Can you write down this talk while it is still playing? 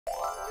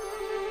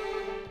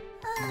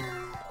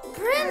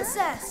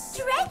Princess!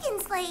 Dragon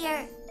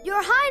Slayer!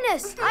 Your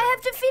Highness, I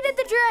have defeated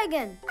the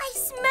dragon. I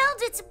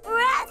smelled its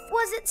breath.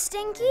 Was it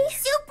stinky?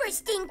 Super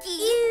stinky.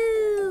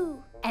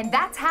 Ew. And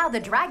that's how the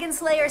Dragon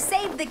Slayer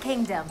saved the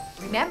kingdom.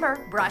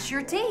 Remember, brush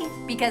your teeth,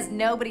 because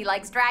nobody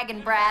likes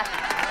dragon breath.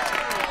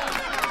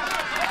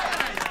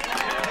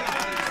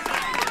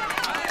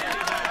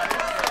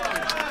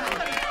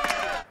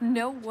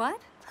 Know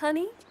what,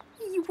 honey?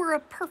 You were a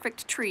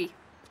perfect tree.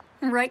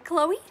 Right,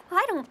 Chloe?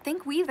 I don't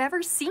think we've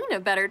ever seen a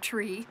better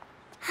tree.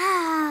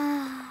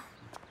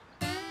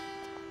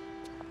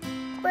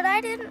 But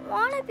I didn't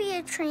want to be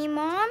a tree,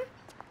 Mom.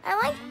 I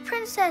like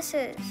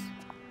princesses.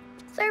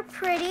 They're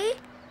pretty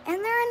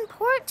and they're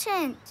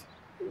important.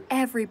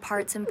 Every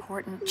part's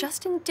important,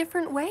 just in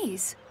different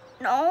ways.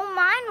 No,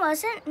 mine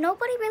wasn't.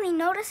 Nobody really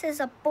notices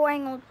a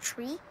boring old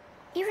tree.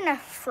 Even a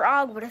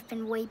frog would have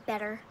been way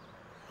better.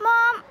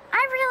 Mom,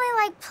 I really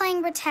like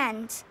playing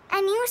pretend.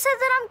 And you said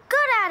that I'm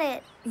good at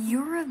it.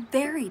 You're a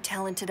very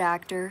talented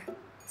actor.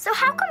 So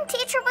how come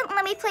teacher wouldn't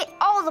let me play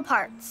all the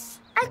parts?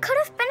 I could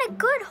have been a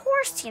good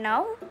horse, you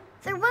know.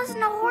 There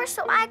wasn't a horse,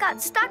 so I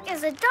got stuck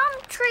as a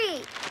dumb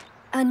tree.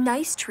 A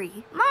nice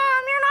tree.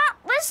 Mom, you're not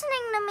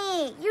listening to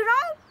me. You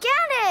don't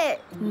get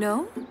it.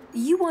 No?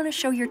 You want to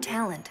show your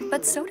talent,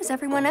 but so does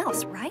everyone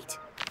else, right?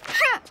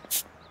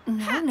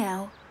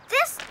 Now.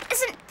 This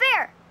isn't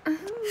fair. Oh.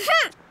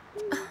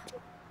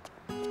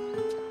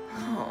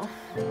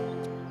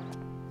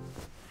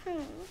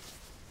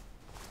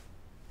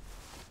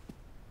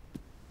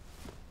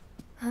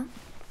 Huh?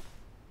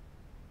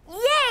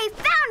 Yay,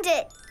 found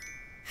it!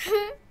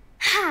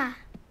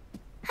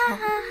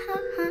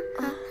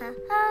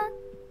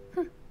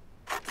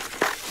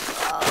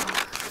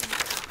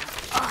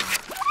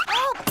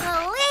 Oh,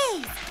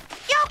 police!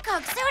 Yo,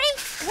 Kongsuni,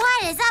 what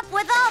is up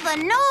with all the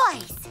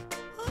noise?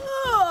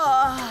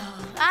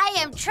 Oh, I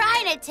am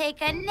trying to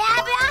take a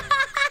nap.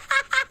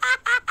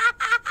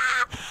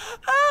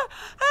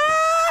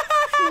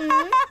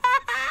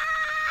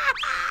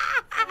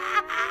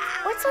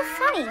 What's so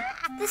funny?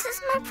 This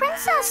is my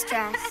princess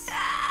dress.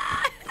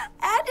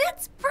 And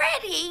it's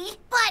pretty,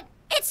 but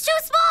it's too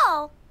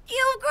small.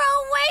 You've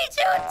grown way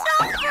too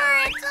tall for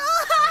it.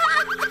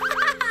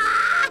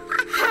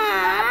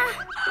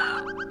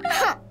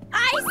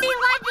 I see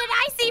London,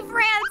 I see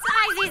France,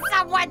 I see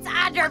someone's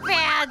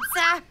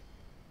underpants.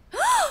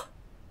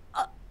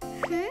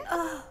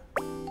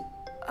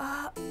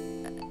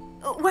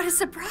 What a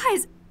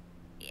surprise!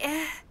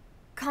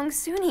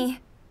 Kongsuni,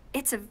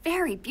 it's a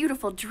very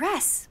beautiful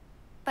dress,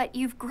 but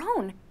you've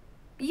grown.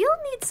 You'll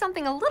need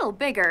something a little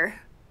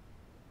bigger.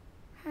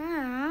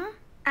 I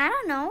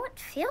don't know. It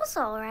feels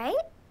all right.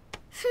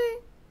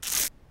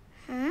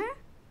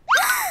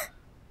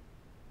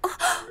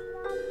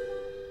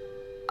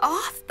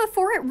 Off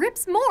before it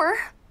rips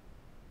more.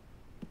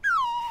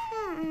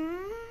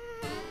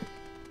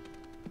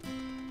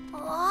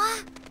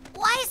 Aw,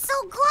 why so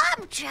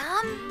glum,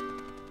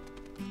 chum?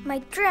 My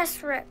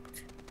dress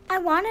ripped. I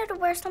wanted to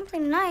wear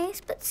something nice,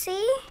 but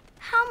see?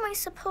 How am I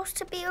supposed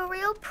to be a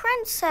real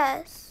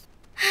princess?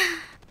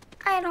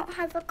 I don't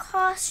have a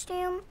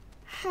costume.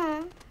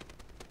 Hey,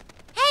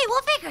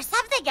 we'll figure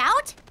something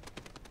out.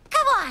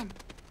 Come on.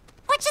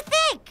 What you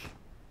think?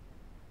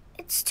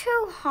 It's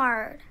too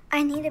hard.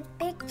 I need a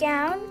big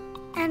gown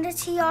and a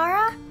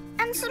tiara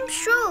and some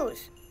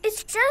shoes.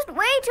 It's just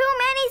way too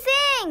many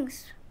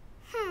things.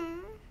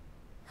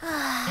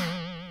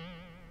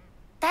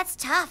 That's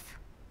tough.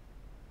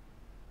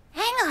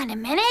 Hang on a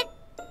minute.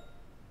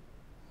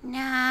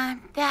 Nah,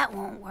 that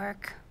won't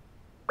work.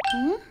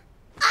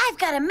 I've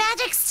got a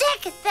magic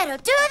stick that'll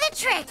do the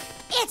trick.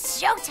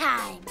 It's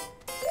showtime.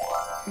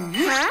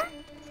 Huh?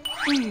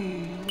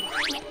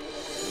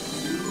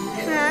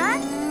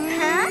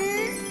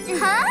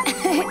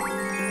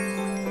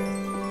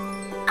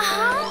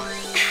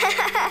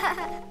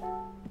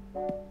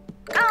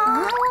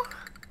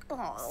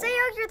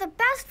 Sayo, you're the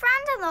best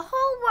friend in the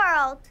whole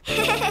world.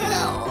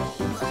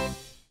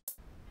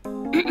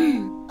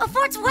 A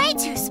fort's way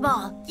too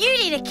small. You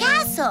need a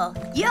castle.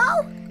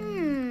 Yo?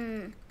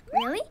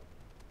 Really?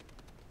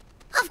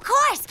 Of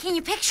course. Can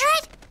you picture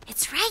it?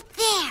 It's right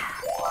there.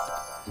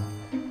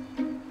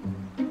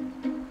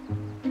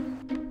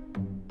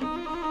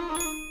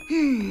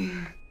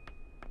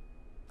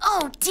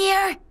 Oh,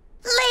 dear.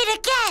 Late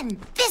again.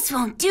 This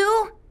won't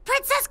do.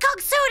 Princess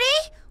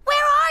Kongsuni,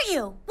 where are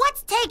you?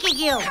 What's taking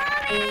you?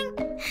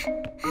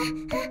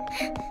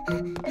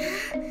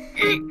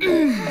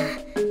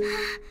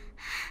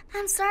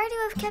 I'm sorry to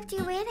have kept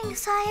you waiting,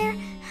 sire.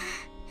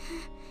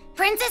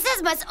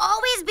 Princesses must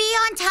always be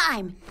on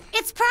time.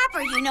 It's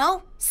proper, you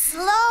know.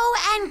 Slow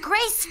and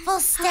graceful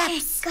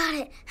steps. Okay, got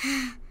it.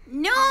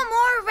 No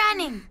more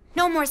running.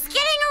 No more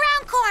skidding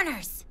around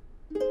corners.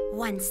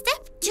 1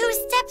 step, 2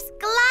 steps,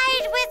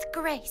 glide with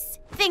grace.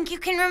 Think you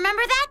can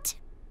remember that?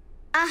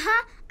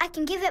 Uh-huh. I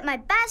can give it my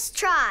best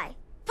try.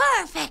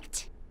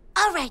 Perfect.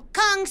 All right,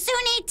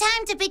 Kongsuni,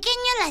 time to begin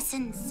your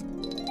lessons.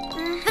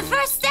 The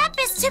first step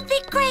is to be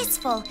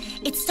graceful.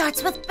 It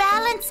starts with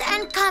balance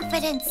and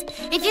confidence.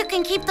 If you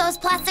can keep those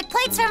plastic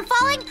plates from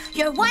falling,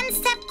 you're one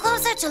step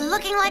closer to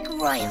looking like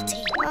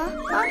royalty.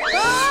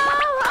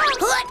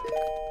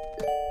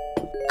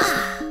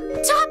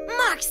 Top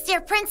marks,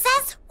 dear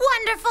princess.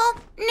 Wonderful.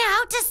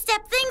 Now to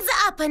step things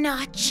up a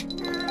notch.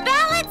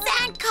 Balance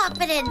and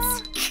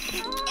confidence.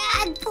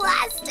 And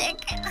plastic.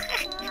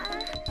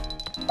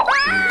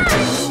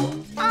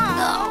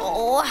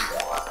 Oh.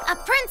 A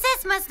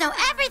princess must know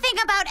everything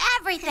about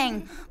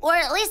everything, or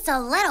at least a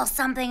little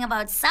something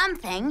about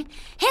something.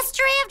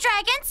 History of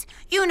dragons,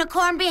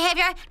 unicorn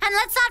behavior, and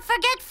let's not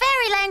forget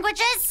fairy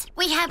languages.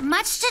 We have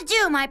much to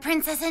do, my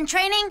princess in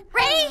training.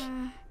 Ready?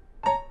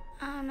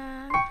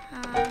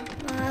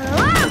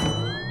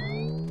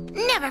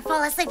 Never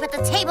fall asleep at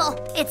the table.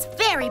 It's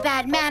very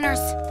bad manners.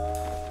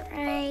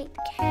 Right,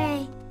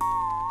 okay.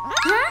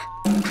 Huh?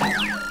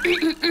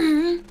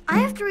 I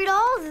have to read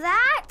all of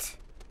that?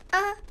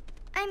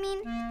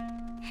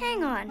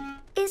 Hang on.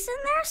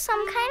 Isn't there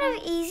some kind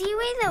of easy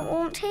way that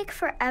won't take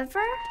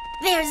forever?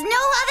 There's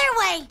no other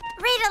way.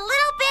 Read a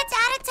little bit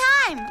at a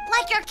time,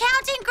 like you're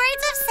counting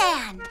grains of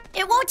sand.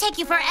 It won't take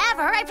you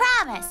forever, I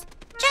promise.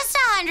 Just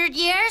 100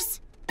 years.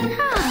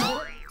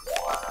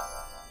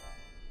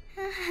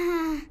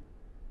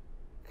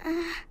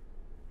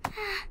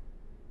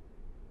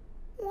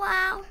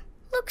 Wow,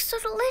 looks so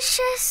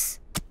delicious.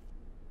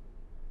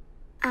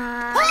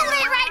 Hold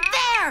it right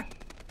there!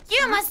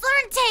 You must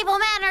learn table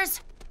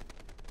manners.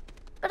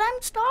 But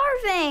I'm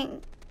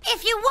starving.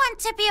 If you want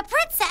to be a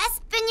princess,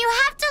 then you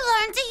have to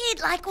learn to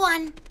eat like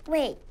one.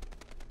 Wait,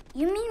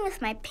 you mean with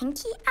my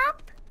pinky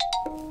up?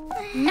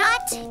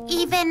 Not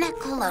even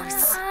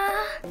close.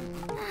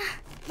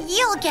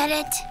 You'll get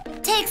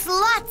it. Takes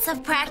lots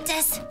of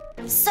practice.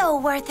 So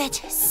worth it.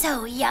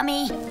 So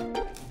yummy.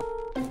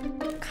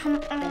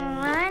 Come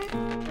on.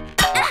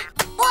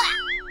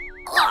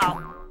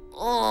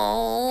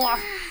 Oh.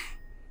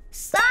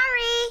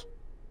 Sorry.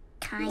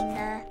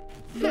 Kinda.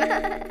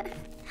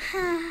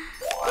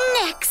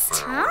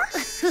 Next. Huh?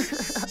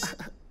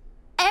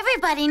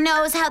 Everybody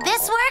knows how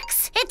this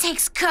works. It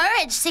takes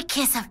courage to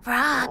kiss a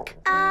frog.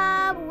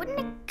 Wouldn't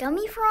a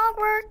gummy frog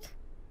work?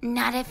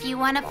 Not if you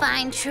want to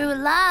find true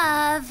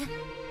love.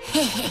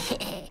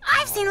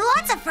 I've seen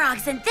lots of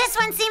frogs, and this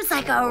one seems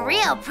like a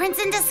real prince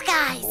in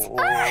disguise.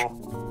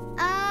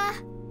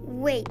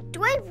 Wait,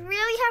 do I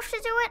really have to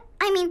do it?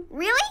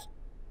 Really?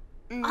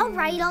 All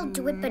right, I'll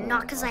do it, but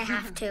not because I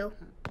have to.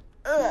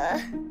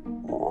 Ugh.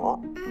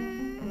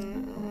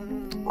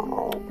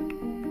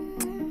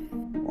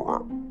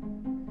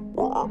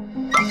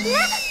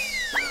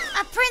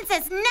 A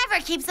princess never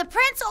keeps a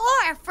prince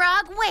or a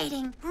frog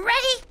waiting.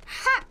 Ready?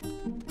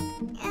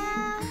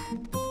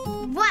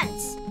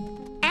 Once.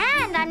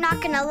 And I'm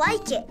not gonna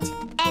like it.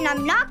 And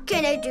I'm not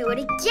gonna do it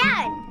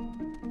again.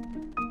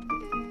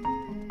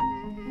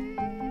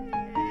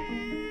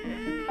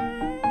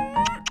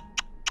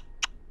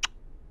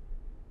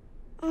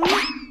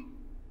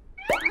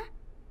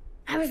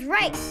 I was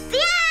right.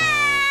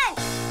 Yeah!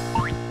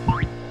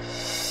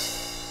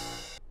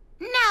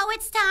 Now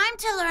it's time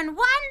to learn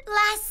one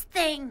last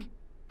thing.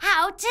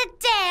 How to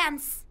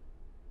dance.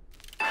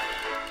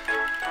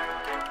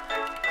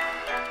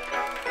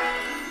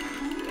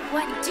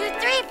 1, 2,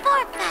 3,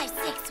 4, 5,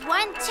 6.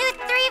 1, 2,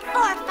 3,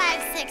 4,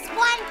 5, 6.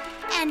 1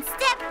 and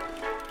step.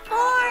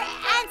 4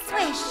 and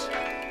swish.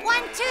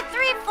 1, 2,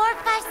 3, 4,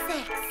 5,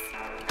 6.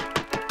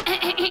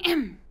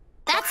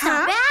 That's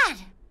not bad.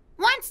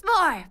 Once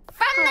more,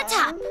 from the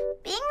top.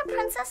 Being a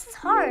princess is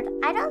hard.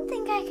 I don't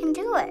think I can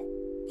do it.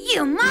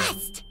 You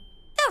must.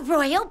 The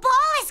royal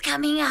ball is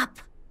coming up.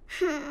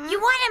 You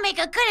want to make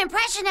a good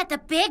impression at the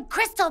big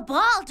crystal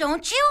ball,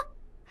 don't you?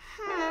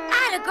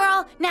 Atta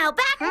girl. Now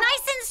back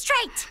nice and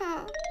straight.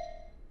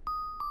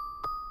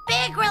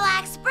 Big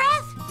relaxed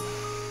breath.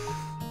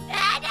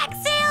 And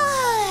exhale.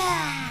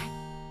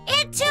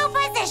 Into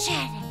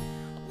position.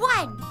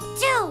 1,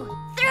 2,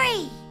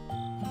 3.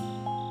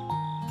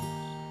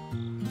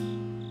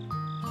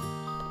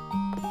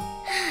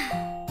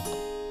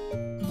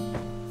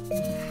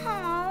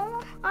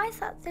 Oh, I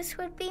thought this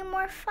would be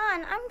more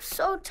fun. I'm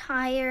so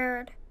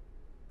tired.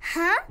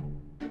 Huh?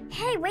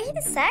 Hey, wait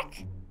a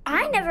sec.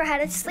 I never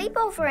had a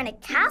sleepover in a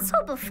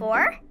castle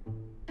before.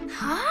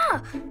 Huh?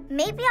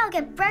 Maybe I'll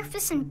get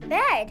breakfast in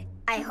bed.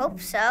 I hope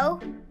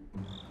so.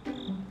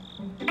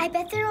 I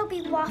bet there'll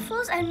be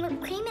waffles and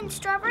whipped cream and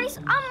strawberries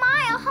a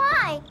mile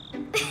high.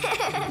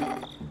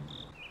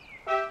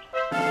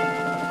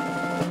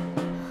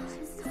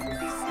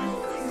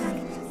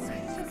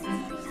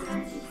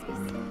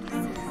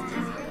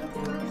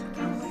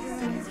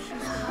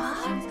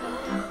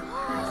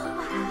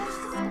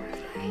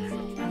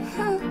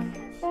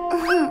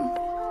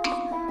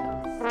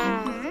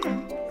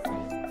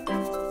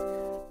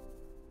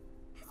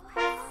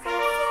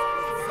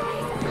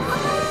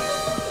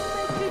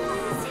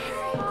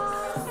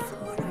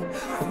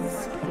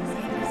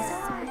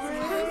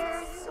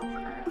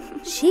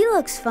 She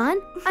looks fun.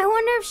 I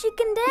wonder if she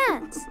can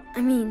dance.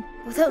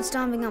 Without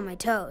stomping on my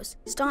toes.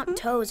 Stomped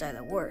toes are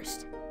the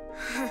worst.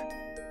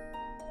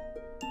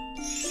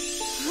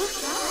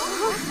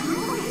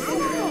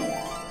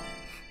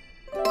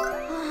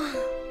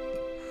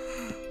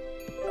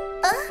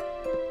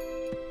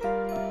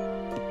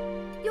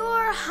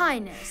 Your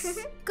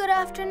Highness, good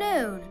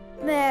afternoon.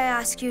 May I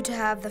ask you to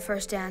have the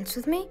first dance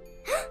with me?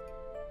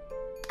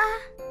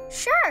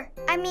 Sure.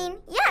 I mean,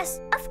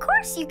 yes, of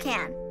course you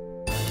can.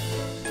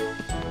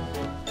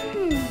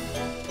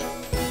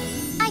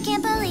 I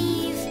can't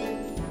believe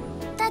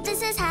that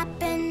this is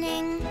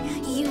happening.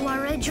 You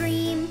are a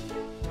dream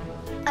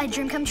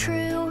come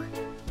true.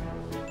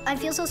 I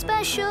feel so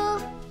special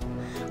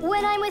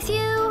when I'm with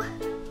you.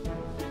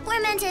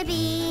 We're meant to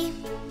be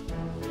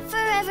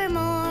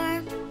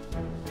forevermore.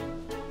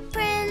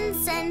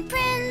 Prince and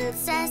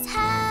princess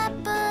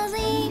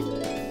happily.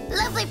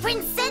 Lovely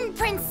prince and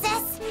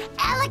princess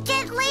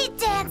elegantly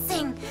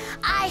dancing.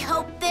 I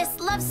hope this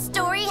love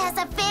story has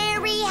a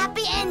very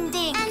happy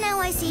ending. And now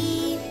I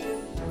see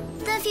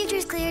the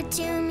future's clear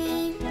to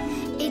me.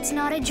 It's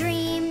not a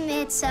dream,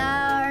 it's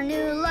our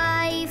new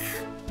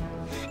life.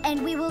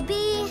 And we will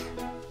be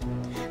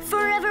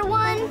forever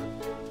one.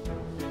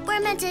 We're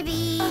meant to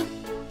be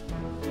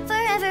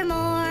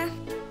forevermore.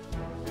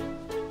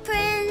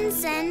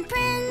 Prince and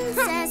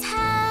princess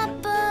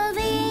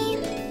happily.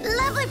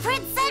 Lovely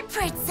prince and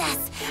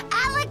princess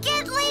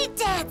elegantly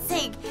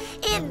dancing.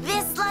 In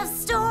this love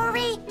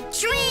story,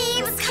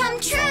 dreams come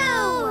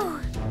true.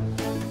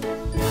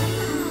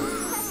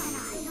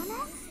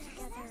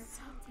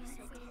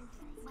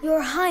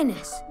 Your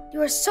Highness,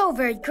 you are so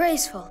very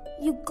graceful.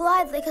 You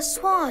glide like a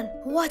swan.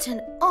 What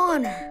an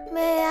honor.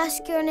 May I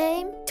ask your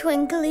name,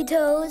 Twinkly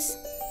Toes?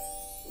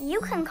 You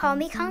can call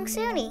me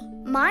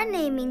Kongsuni. My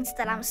name means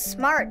that I'm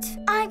smart.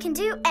 I can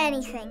do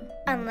anything,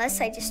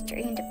 unless I just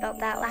dreamed about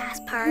that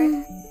last part.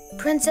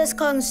 Princess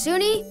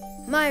Kongsuni,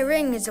 my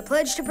ring is a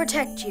pledge to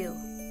protect you.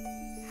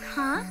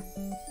 Huh?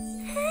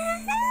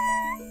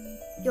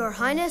 Your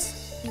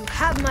Highness, you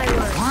have my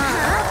word.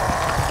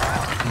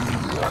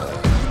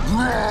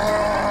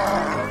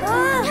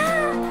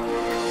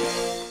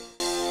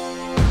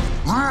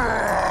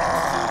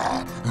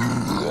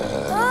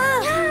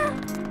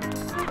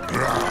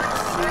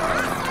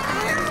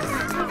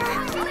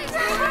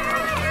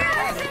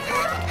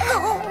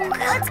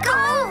 Let's go!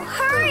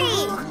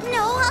 Hurry!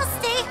 No, I'll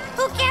stay.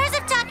 Who cares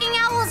if talking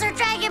owls are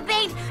dragon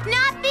bait?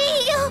 Not me!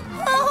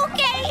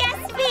 Okay, yes,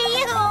 me!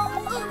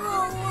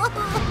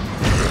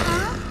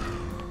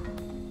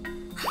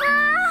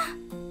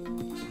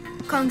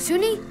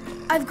 Kongsuni,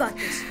 I've got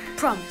this.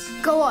 Promise.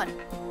 Go on.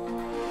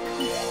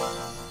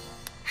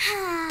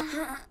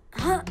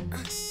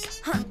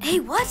 Hey,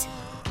 what?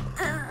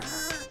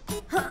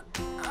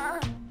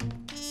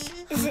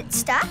 Is it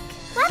stuck?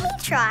 Let me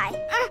try.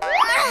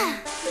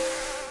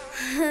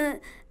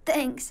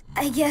 Thanks.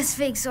 I guess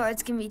fake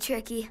swords can be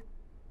tricky.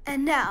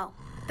 And now,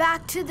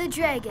 back to the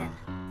dragon.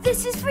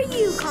 This is for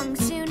you,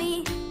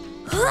 Kongsuni.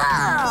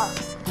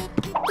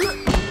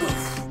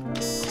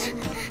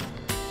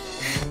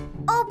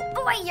 Oh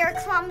boy, you're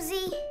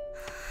clumsy.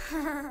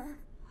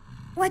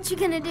 What you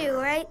gonna do,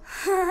 right?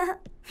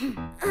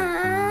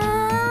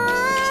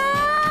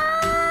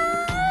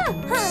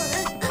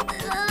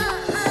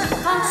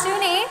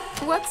 Kongsuni,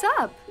 what's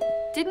up?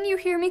 Didn't you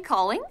hear me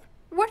calling?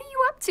 What are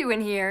you up to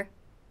in here?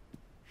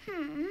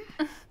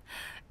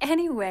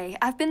 Anyway,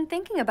 I've been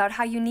thinking about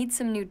how you need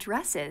some new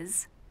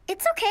dresses.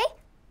 It's okay.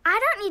 I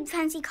don't need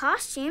fancy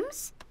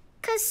costumes.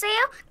 'Cause Sao,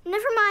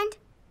 never mind.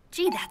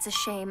 Gee, that's a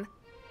shame.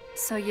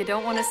 So you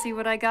don't want to see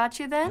what I got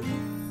you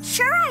then?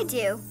 Sure I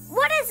do.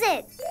 What is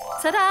it?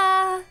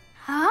 Ta-da!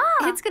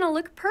 Ah, It's gonna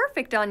look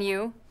perfect on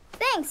you.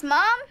 thanks,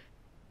 Mom.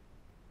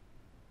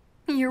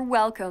 You're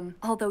welcome,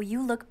 although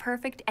you look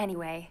perfect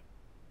anyway.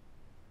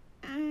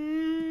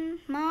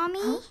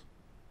 Mommy?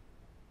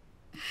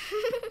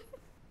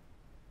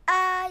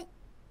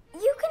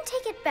 You can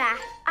take it back.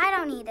 I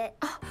don't need it.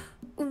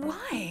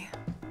 Why?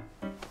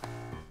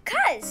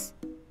 'Cause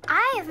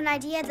I have an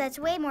idea that's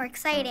way more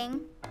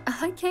exciting.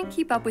 I can't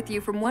keep up with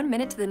you from one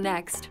minute to the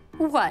next.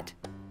 What?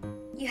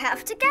 You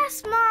have to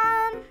guess,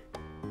 Mom.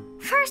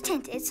 First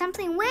hint, it's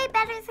something way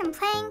better than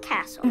playing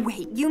castle.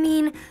 Wait, you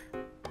mean...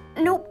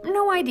 Nope,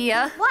 no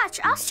idea. Watch,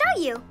 I'll show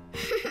you.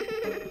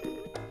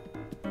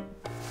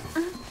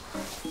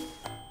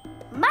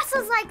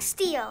 Muscles like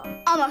steel.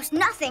 Almost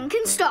nothing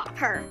can stop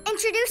her.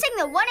 Introducing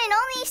the one and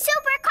only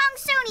Super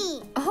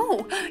Kongsuni.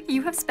 Oh,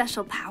 you have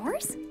special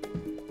powers?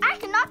 I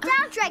can knock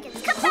down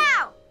dragons.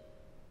 Kapow!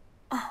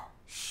 Oh.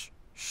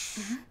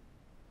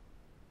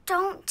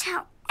 Don't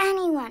tell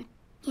anyone.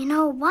 You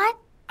know what?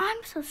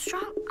 I'm so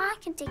strong I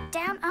can take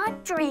down a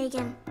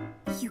dragon.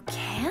 You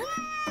can?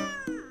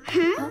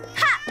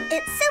 Ha!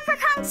 It's Super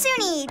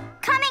Kongsuni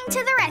coming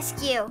to the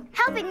rescue,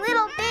 helping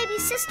little baby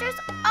sisters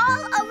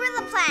all over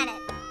the planet.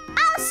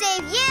 I'll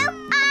save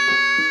you!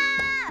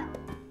 Ah!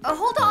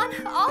 Hold on,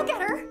 I'll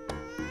get her.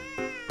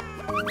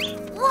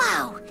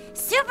 Wow!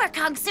 Super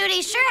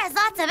Kongsuni sure has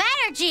lots of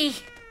energy.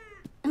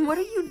 What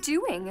are you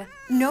doing?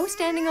 No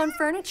standing on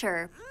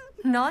furniture.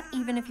 Not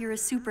even if you're a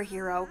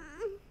superhero.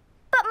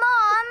 But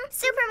Mom,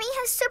 Super Me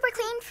has super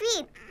clean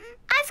feet.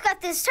 I've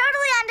got this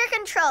totally under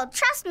control,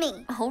 trust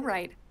me. All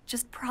right,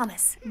 Just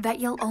promise that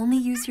you'll only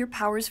use your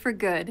powers for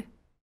good.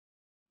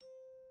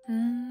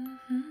 Oh.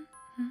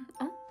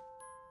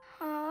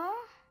 Huh?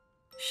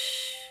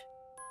 Shh.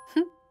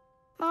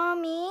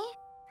 Mommy,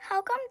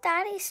 how come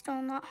Daddy's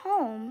still not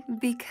home?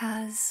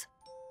 Because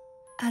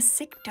a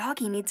sick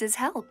doggy needs his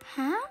help.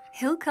 Huh?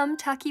 He'll come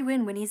tuck you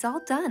in when he's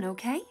all done,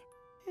 okay?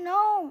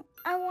 No,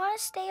 I want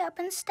to stay up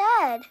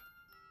instead.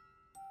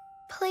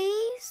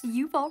 Please?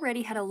 You've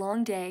already had a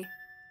long day,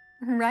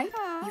 right?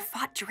 Huh? You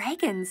fought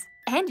dragons,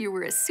 and you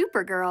were a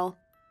Supergirl.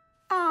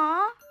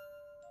 Aw,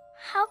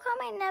 how come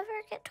I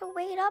never get to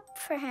wait up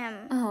for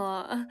him?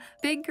 Aw,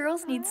 big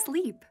girls need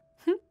sleep.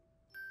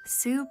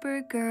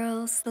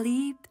 Supergirl,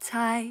 sleep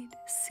tight.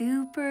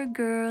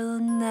 Supergirl,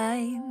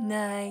 night,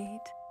 night.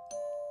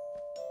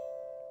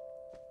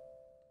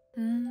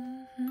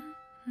 Oh.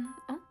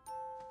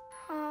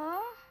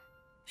 Huh?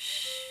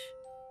 Shh.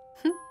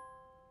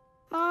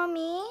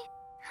 Mommy,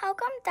 how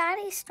come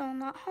Daddy's still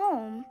not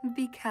home?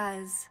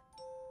 Because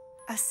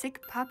a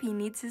sick puppy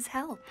needs his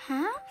help.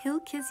 Huh?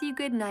 He'll kiss you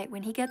goodnight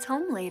when he gets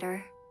home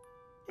later.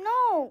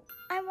 No,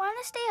 I want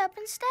to stay up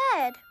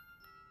instead.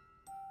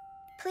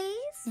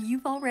 Please?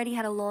 You've already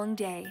had a long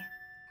day,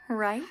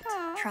 right?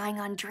 Huh? Trying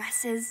on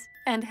dresses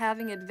and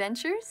having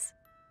adventures?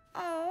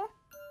 Oh,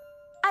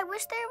 I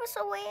wish there was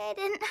a way I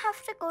didn't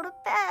have to go to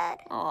bed.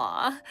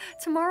 Aw,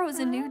 tomorrow's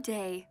a new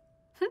day.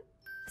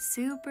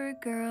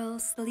 Supergirl,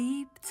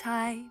 sleep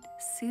tight.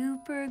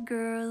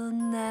 Supergirl,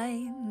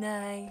 night,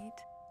 night.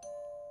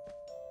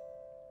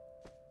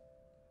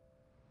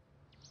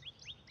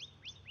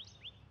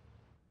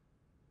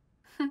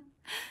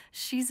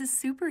 She's a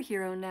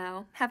superhero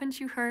now, haven't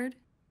you heard?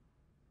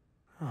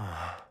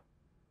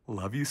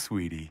 Love you,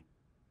 sweetie.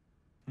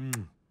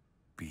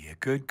 Be a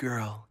good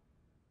girl.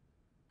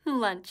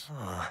 Lunch.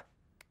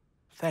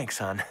 Thanks,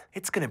 hon.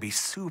 It's gonna be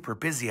super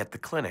busy at the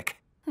clinic.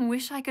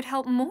 Wish I could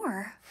help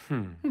more.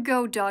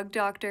 Go, dog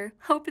doctor.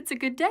 Hope it's a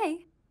good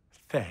day.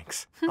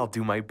 Thanks. I'll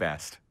do my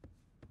best.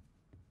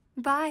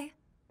 Bye.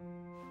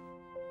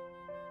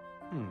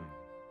 Mom,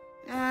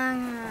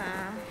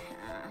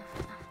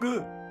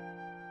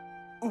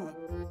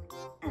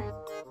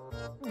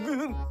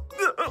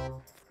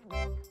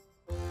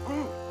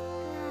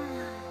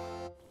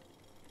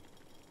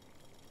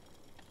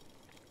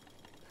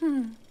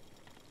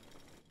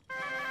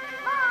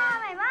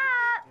 I'm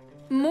up.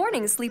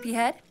 Morning,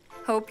 sleepyhead.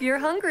 Hope you're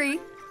hungry.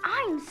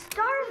 I'm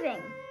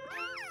starving.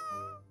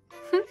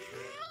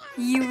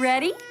 You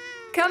ready?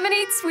 Come and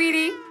eat,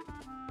 sweetie.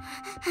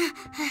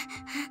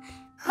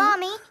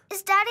 Mommy,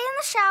 is Daddy in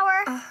the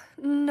shower?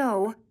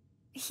 No.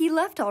 He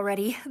left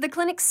already. The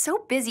clinic's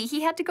so busy,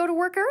 he had to go to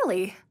work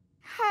early.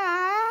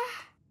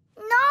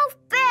 No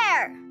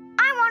fair.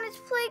 I wanted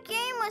to play a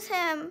game with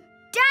him.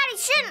 Daddy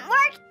shouldn't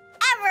work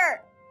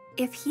ever.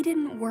 If he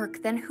didn't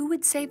work, then who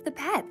would save the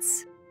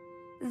pets?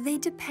 They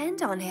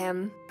depend on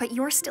him, but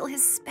you're still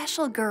his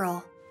special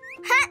girl.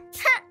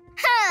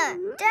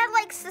 Dad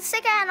likes the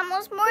sick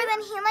animals more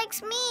than he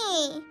likes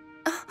me.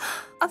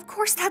 Of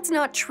course that's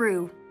not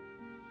true.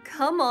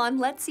 Come on,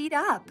 let's eat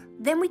up.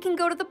 Then we can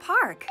go to the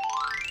park.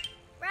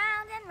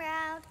 Round and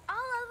round,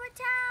 all over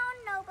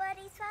town.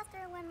 Nobody's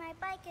faster when my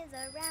bike is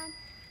around.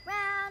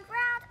 Round,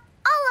 round,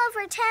 all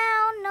over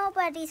town.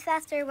 Nobody's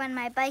faster when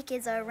my bike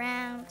is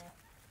around.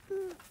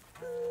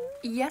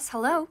 Yes,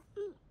 hello.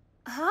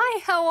 Hi,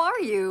 how are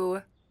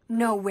you?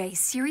 No way,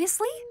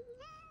 seriously?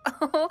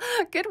 Oh,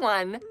 good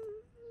one.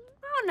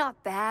 Oh,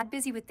 not bad.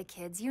 Busy with the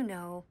kids, you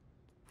know.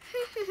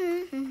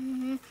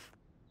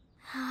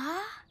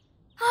 Huh?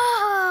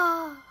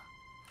 Oh,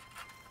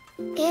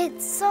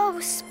 it's so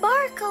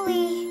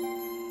sparkly.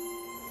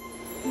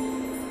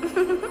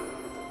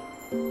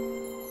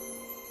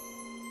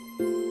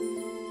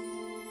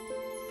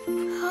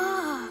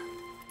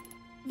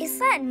 Is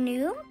that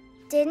new?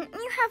 Didn't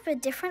you have a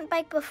different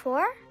bike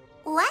before?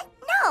 What?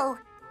 No.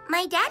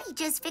 My daddy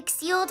just fixed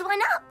the old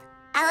one up.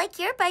 I like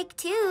your bike,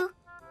 too.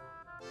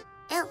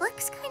 It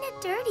looks kind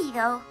of dirty,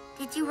 though.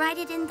 Did you ride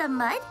it in the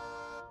mud?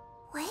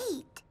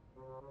 Wait.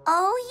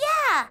 Oh,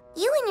 yeah.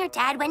 You and your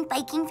dad went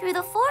biking through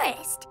the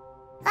forest.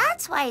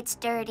 That's why it's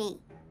dirty.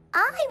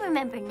 I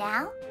remember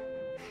now.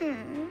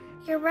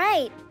 You're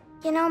right.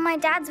 You know, my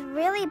dad's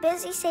really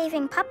busy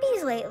saving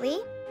puppies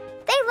lately.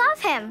 They love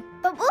him,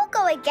 but we'll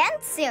go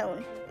again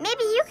soon.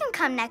 Maybe you can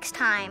come next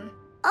time.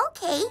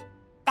 Okay.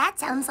 That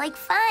sounds like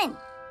fun.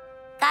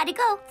 Gotta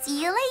go.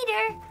 See you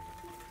later.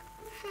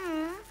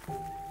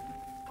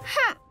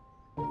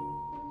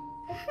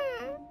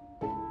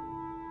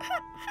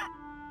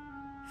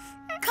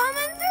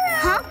 Coming through!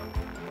 Huh?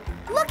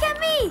 Look at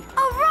me!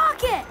 A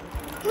rocket!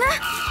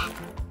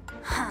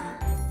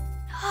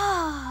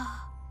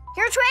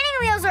 Your training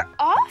wheels are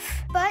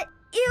off? But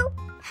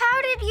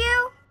how did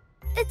you?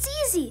 It's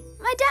easy.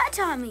 My dad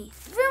taught me.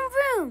 Vroom,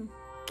 vroom.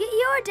 Get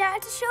your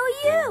dad to show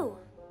you.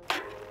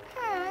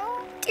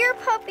 Dear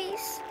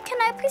puppies,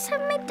 can I please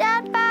have my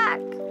dad back?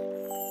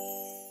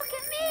 Look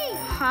at me.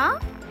 Huh?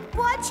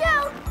 Watch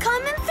out.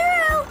 Coming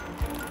through.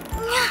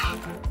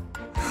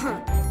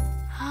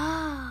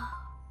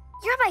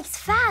 Your bike's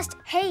fast.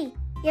 Hey,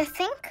 you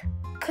think?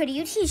 Could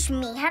you teach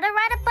me how to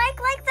ride a bike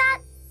like that?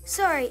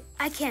 Sorry,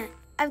 I can't.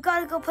 I've got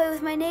to go play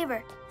with my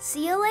neighbor.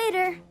 See you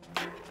later.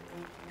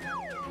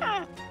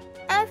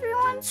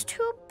 Everyone's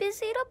too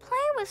busy to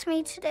play with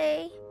me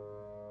today.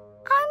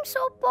 I'm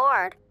so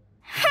bored.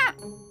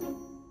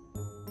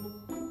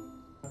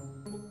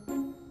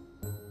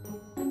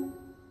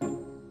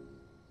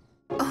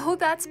 Oh,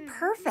 that's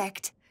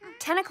perfect.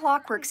 10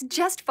 o'clock works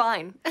just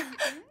fine.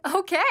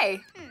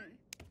 Okay.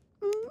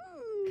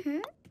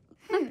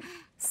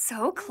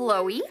 So,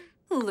 Chloe,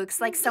 looks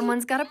like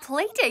someone's got a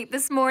play date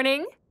this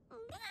morning.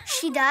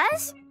 She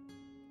does?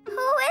 Who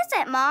is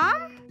it,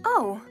 Mom?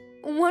 Oh,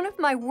 one of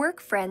my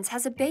work friends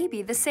has a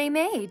baby the same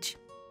age.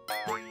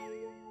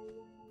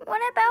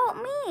 What about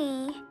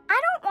me?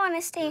 I don't want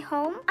to stay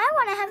home. I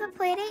want to have a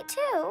play date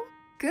too.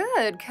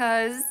 Good,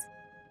 'cause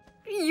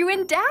you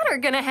and Dad are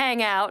gonna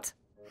hang out.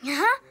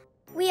 Huh?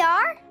 We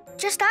are?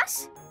 Just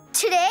us?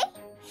 Today?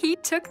 He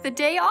took the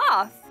day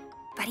off,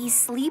 but he's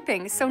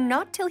sleeping, so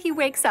not till he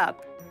wakes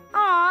up.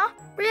 Aw,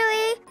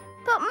 really?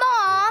 But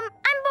Mom,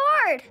 I'm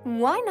bored.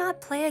 Why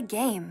not play a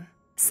game?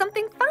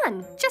 Something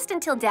fun, just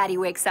until Daddy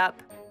wakes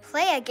up.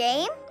 Play a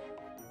game?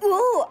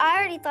 Ooh, I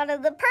already thought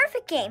of the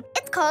perfect game.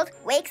 It's called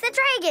Wake the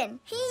Dragon.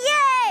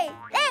 Yay!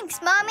 Thanks,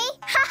 Mommy.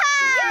 Ha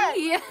ha!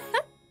 Yay!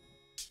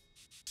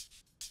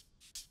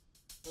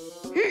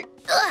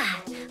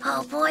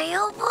 Oh boy,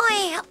 oh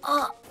boy.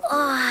 Oh,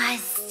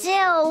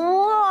 still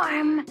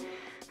warm.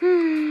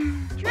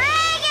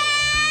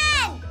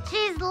 Dragon!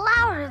 She's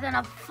louder than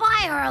a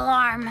fire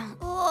alarm.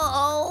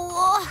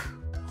 Oh.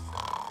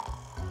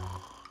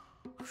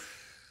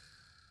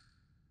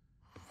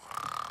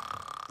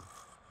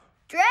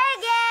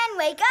 Dragon,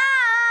 wake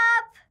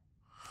up!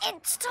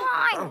 It's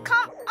time,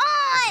 come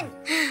on!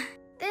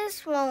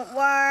 This won't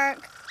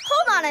work.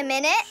 Hold on a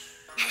minute.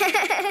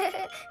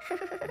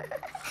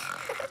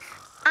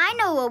 I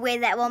know a way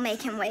that will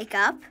make him wake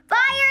up.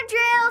 Fire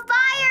drill,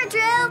 fire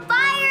drill,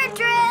 fire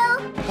drill!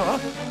 Huh?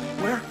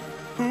 Where?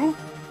 Who?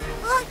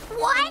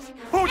 What?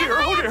 Oh dear,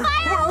 oh dear.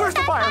 Where's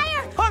the fire?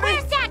 Honey,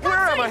 Where's that? where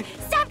am I?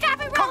 Stop, drop,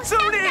 and roll.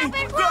 Stop, Kongsuni! drop,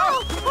 and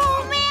roll.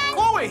 Oh, man.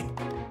 Chloe!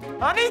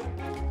 Honey?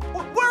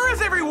 Where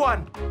is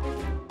everyone?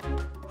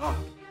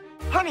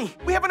 Honey,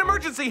 we have an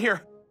emergency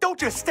here. Don't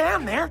just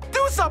stand there.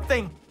 Do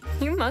something.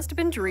 You must have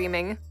been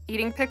dreaming.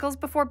 Eating pickles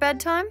before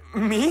bedtime?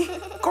 Me?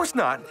 Of course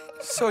not.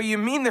 So you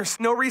mean there's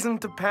no reason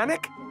to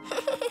panic?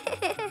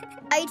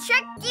 I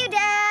tricked you,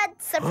 Dad.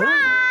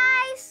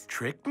 Surprise!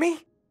 Tricked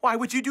me? Why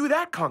would you do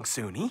that,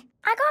 Kongsuni?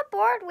 I got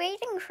bored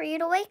waiting for you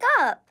to wake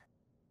up.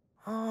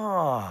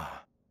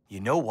 Ah, you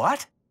know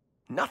what?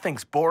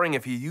 Nothing's boring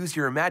if you use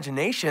your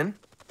imagination.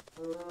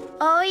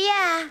 Oh,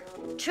 yeah.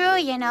 True,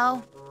 you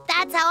know.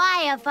 That's how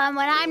I have fun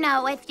when I'm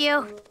not with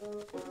you.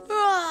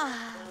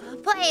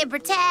 Play and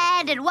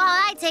pretend, and while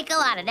I take a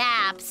lot of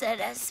naps.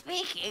 And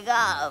speaking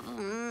of...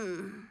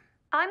 I'm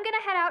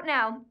gonna head out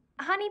now.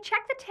 Honey,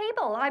 check the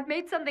table. I've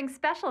made something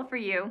special for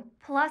you.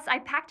 Plus, I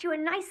packed you a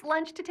nice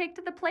lunch to take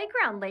to the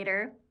playground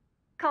later.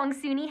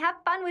 Kongsuni, have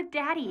fun with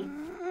Daddy.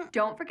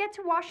 Don't forget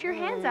to wash your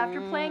hands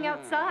after playing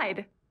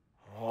outside.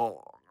 Huh?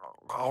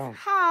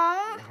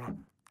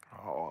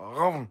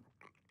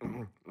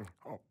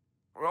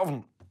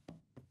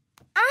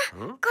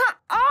 Come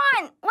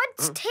on!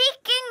 What's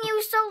taking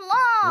you so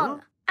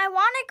long? I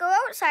want to go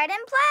outside and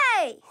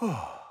play.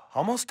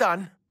 Almost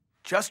done.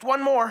 Just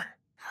one more.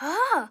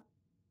 Oh,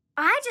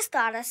 I just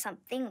thought of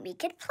something we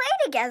could play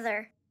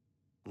together.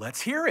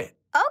 Let's hear it.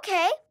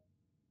 Okay.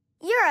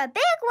 You're a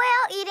big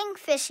whale eating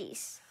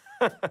fishies.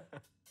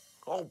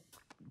 Oh,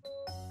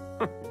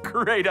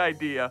 great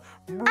idea.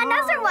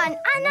 Another one!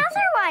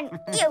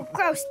 Ew,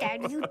 gross,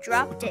 Dad. You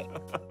dropped it.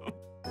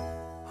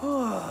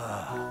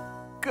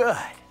 Good.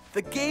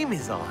 The game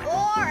is on.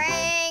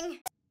 Boring.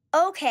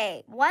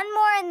 Okay, one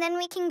more and then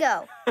we can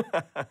go.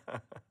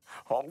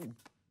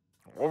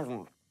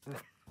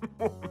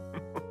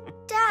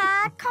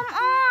 Dad, come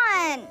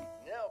on.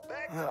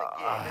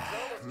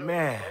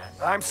 Man,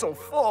 I'm so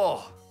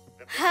full.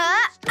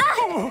 Huh?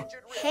 Ah.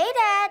 Hey,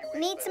 Dad.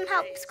 Need some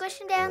help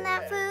squishing down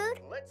that food?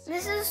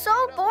 This is so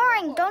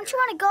boring. Don't you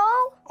want to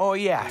go? Oh,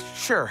 yeah,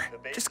 sure.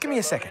 Just give me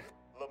a second.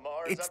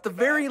 It's the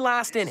very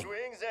last inning.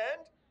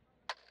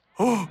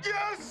 Oh,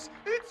 Yes!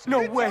 It's no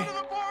it's way. out of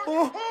the park.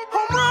 Oh,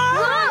 Home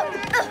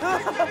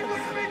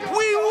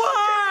we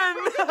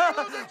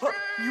won!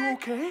 You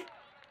okay?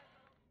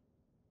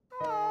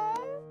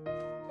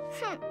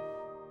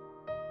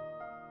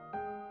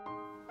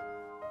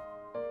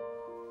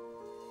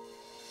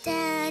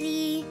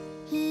 Daddy,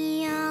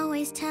 he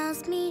always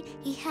tells me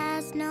he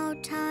has no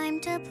time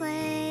to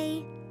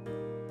play.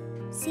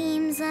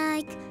 Seems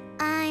like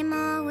I'm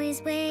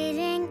always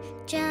waiting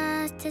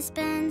just to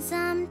spend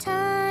some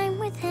time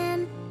with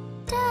him.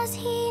 Does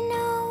he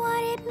know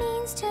what it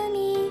means to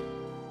me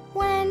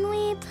when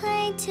we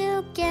play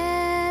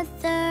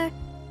together?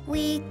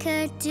 We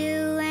could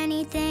do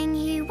anything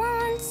he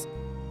wants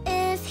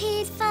if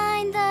he'd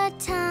find the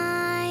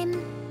time.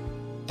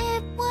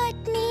 It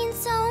would mean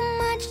so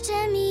much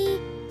to me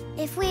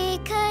if we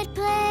could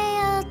play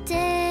all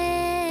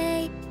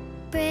day,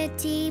 pretend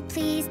tea,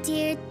 please,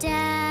 dear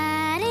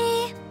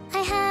Daddy. I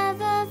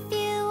have a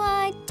few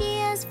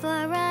ideas for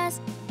us.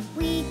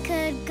 We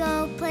could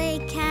go play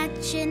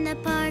catch in the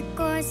park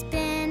or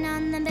spin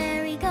on the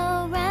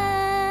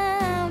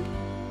merry-go-round.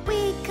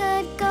 We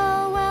could go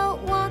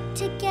out, walk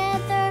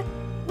together.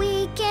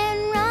 We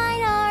can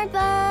ride our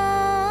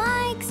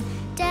bikes.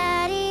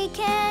 Daddy,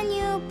 can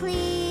you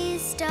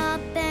please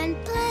stop and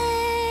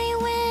play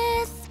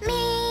with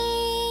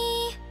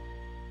me?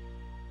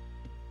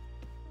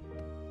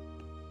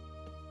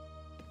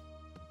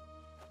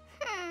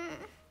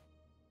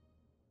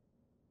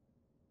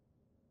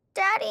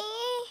 Daddy,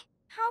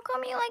 how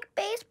come you like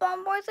baseball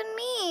more than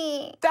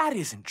me? That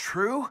isn't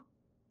true.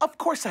 Of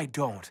course I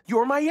don't.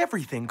 You're my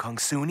everything,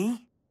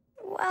 Kongsuni.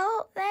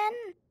 Well, then,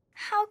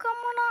 how come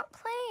we're not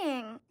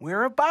playing?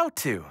 We're about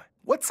to.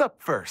 What's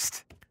up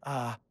first?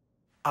 A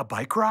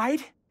bike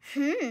ride?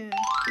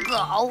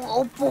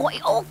 Oh boy,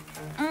 oh.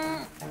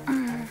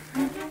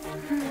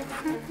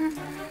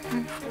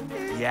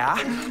 Yeah,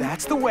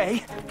 that's the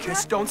way.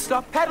 Just don't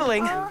stop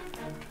pedaling.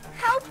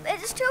 Help,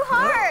 it's too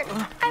hard.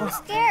 I'm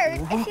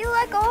scared. If you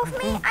let go of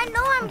me, I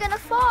know I'm gonna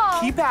fall.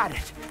 Keep at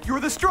it. You're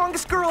the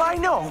strongest girl I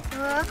know.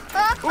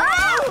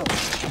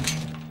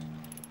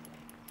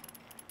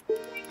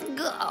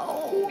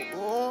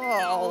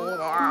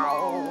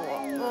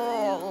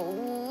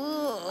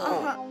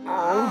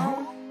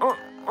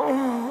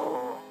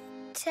 Oh!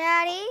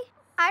 Daddy,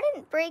 I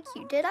didn't break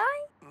you, did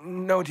I?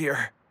 No,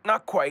 dear.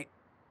 Not quite.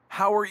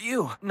 How are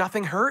you?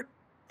 Nothing hurt?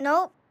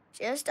 Nope,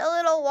 just a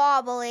little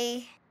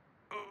wobbly.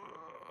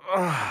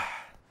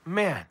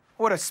 Man,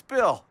 what a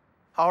spill.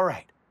 All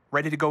right,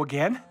 ready to go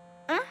again?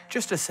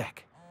 Just a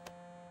sec.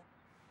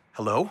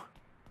 Hello?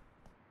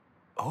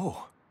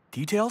 Oh,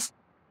 details?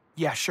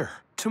 Yeah, sure.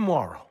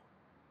 Tomorrow.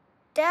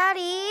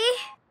 Daddy,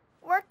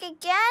 work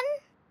again?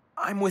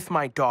 I'm with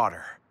my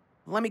daughter.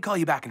 Let me call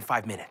you back in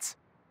 5 minutes.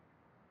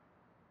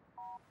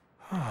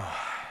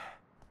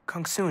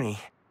 Kongsuni,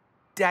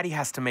 Daddy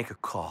has to make a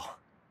call.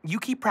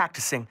 You keep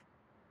practicing.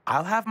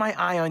 I'll have my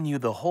eye on you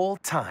the whole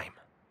time.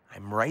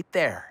 I'm right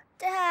there.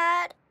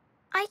 Dad,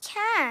 I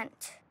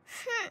can't.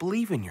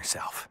 Believe in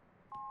yourself.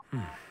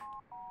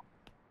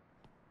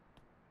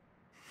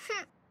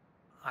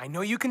 I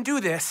know you can do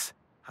this.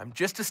 I'm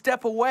just a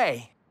step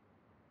away.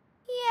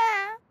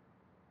 Yeah,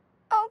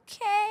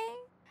 okay.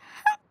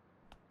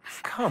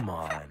 Come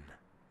on.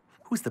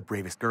 Who's the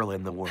bravest girl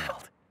in the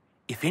world?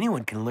 If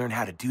anyone can learn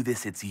how to do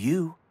this, it's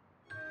you.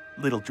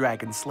 Little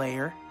dragon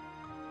slayer.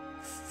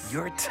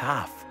 You're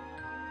tough.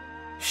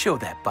 Show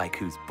that bike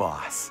who's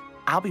boss.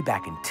 I'll be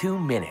back in 2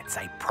 minutes,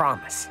 I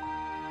promise.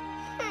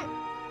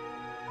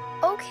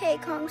 Okay,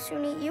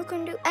 Kongsuni, you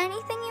can do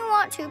anything you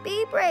want to.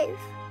 Be brave.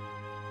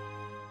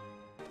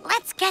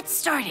 Let's get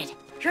started.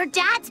 Your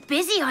dad's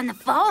busy on the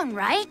phone,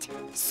 right?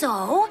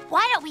 So,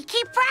 why don't we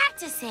keep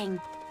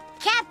practicing?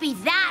 Can't be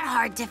that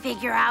hard to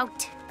figure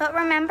out. But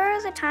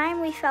remember the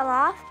time we fell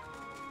off?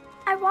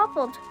 I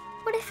wobbled.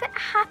 What if it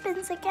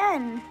happens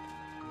again?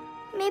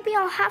 Maybe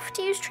I'll have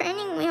to use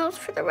training wheels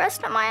for the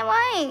rest of my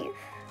life.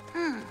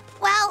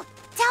 Well,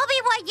 tell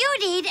me what you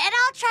need, and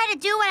I'll try to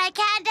do what I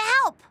can to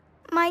help.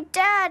 My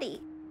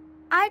daddy.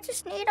 I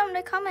just need him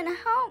to come and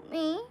help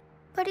me.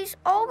 But he's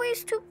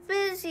always too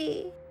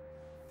busy.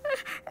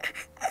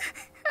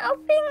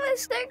 Helping the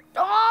sick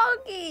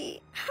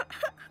doggy.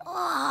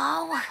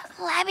 Oh,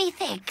 let me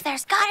think.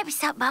 There's gotta be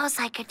something else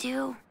I could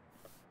do.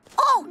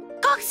 Oh,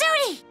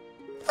 Kongsuni!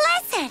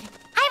 Listen!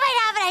 I might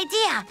have an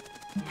idea.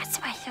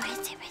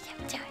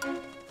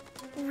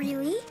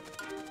 Really?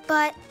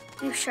 But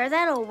you sure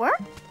that'll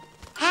work?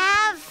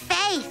 Have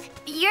faith.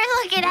 You're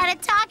looking at a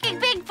talking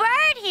big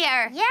bird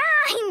here. Yeah,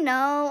 I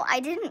know. I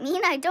didn't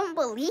mean I don't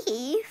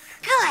believe.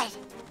 Good.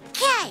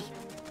 Okay.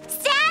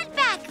 Stand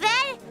back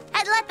then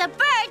and let the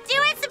bird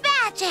do its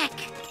magic.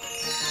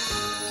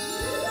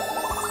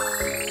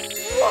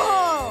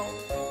 Whoa!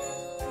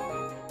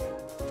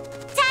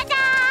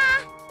 Ta-da!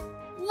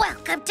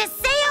 Welcome to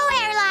Sayo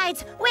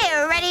Airlines.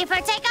 We're ready for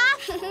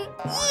takeoff.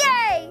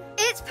 Yay!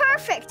 It's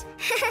perfect.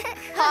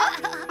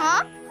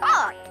 Huh?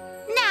 Oh,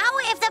 Now,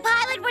 if the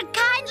pilot would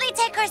kindly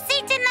take her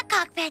seat in the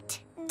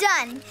cockpit.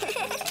 done.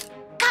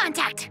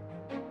 Contact.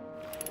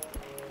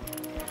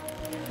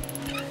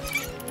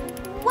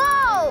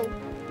 Whoa!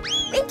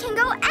 We can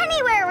go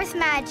anywhere with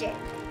magic.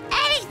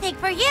 Anything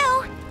for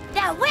you.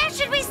 Now, where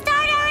should we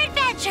start our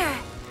adventure?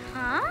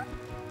 Huh?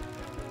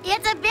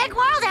 It's a big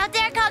world out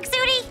there,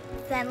 Kongsuni.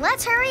 Then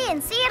let's hurry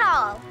and see it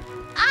all.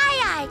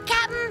 Aye, aye,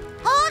 Captain.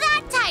 Hold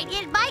on tight.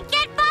 It might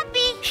get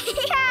bumpy.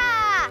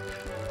 Yeah!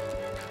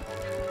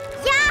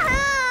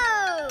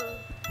 Yahoo!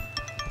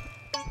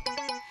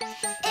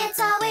 It's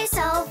always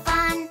so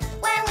fun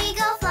when we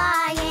go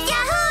flying.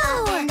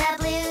 Yahoo! Up in the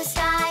blue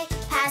sky,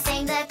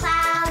 passing the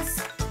clouds.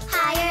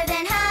 Higher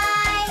than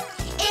high,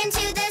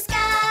 into the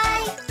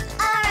sky.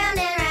 Around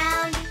and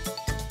round,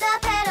 the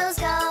pedals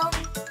go.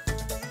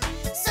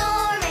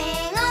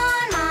 Soaring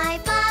on my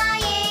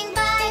flying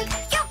bike.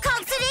 Yo,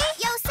 Kongsuni.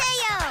 Yo,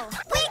 Sayo!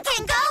 We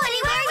can go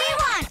anywhere we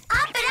want.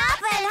 Up and up,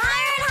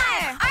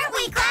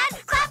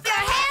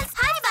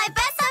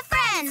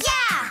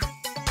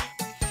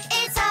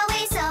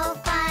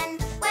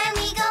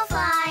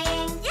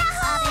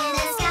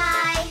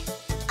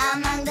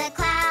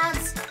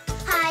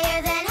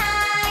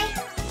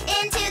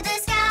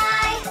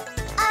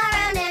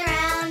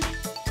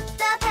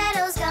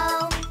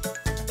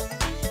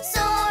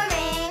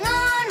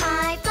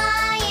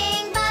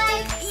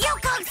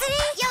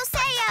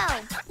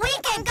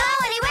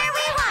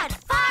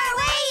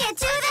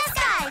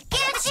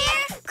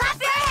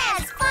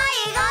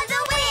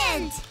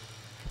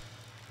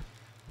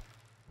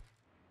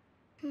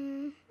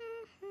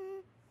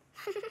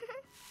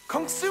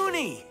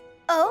 Kongsuni!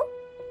 Oh?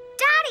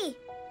 Daddy!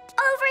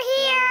 Over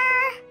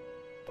here!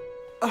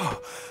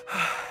 Oh,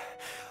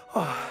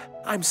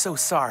 I'm so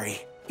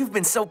sorry. You've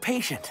been so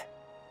patient.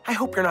 I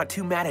hope you're not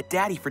too mad at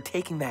Daddy for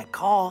taking that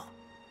call.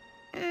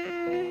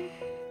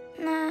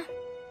 Nah.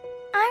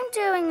 I'm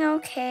doing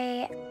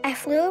okay. I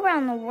flew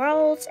around the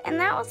world, and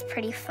that was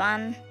pretty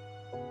fun.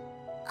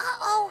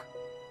 Uh-oh.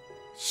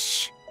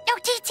 Shh, no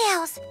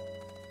details.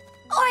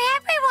 Or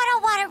everyone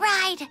will want to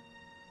ride.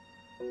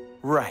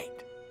 Right.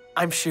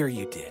 I'm sure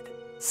you did.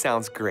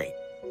 Sounds great.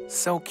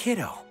 So,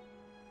 kiddo,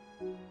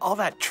 all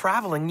that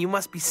traveling, you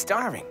must be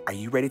starving. Are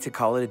you ready to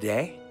call it a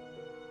day?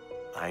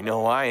 I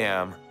know I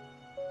am.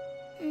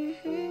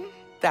 Mm-hmm.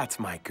 That's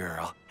my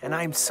girl, and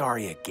I'm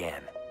sorry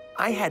again.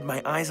 I had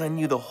my eyes on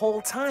you the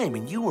whole time,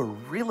 and you were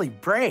really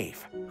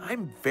brave.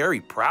 I'm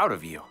very proud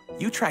of you.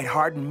 You tried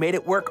hard and made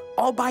it work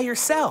all by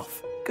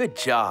yourself. Good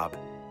job.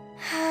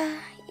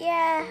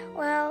 Yeah,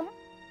 well,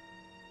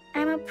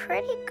 I'm a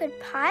pretty good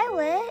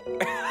pilot.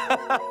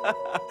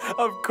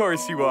 Of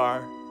course you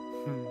are.